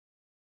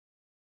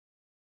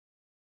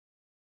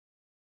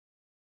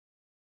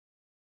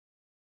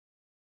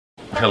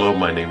Hello,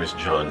 my name is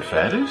Jon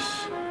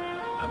Faddis.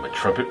 I'm a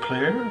trumpet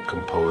player,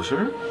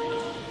 composer.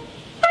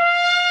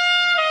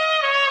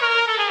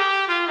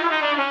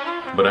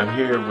 But I'm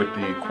here with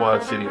the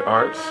Quad City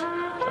Arts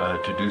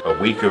to do a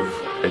week of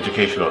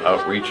educational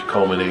outreach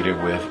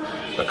culminating with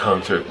a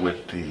concert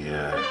with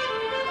the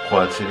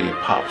Quad City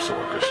Pops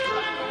Orchestra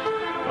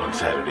on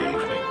Saturday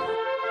evening.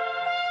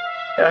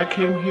 I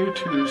came here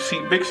to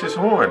see Bix's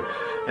horn,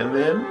 and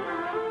then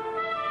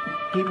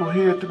people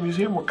here at the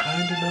museum were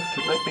kind enough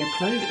to let me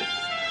play it.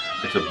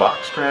 It's a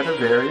Bach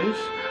Stradivarius,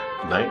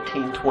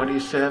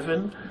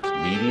 1927,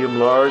 medium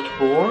large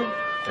bore,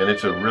 and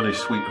it's a really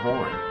sweet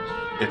horn.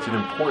 It's an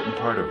important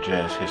part of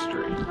jazz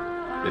history.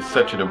 It's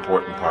such an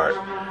important part,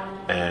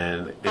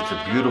 and it's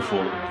a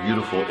beautiful,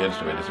 beautiful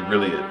instrument. It's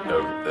really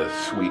a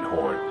sweet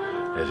horn.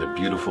 It has a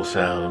beautiful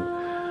sound,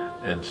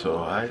 and so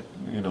I,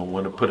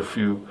 want to put a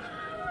few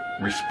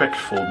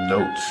respectful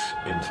notes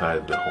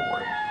inside the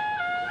horn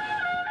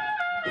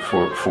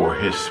for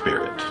his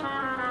spirit,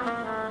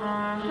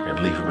 and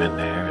leave him in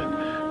there,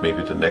 and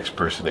maybe the next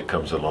person that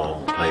comes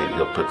along play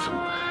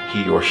it,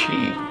 he or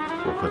she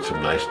will put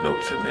some nice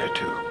notes in there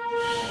too.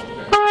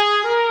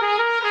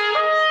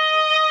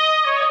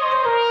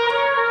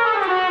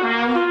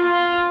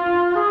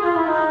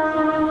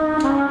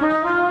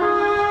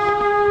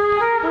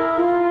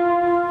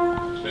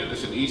 Man,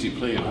 it's an easy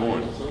playing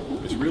horn.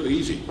 It's real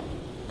easy.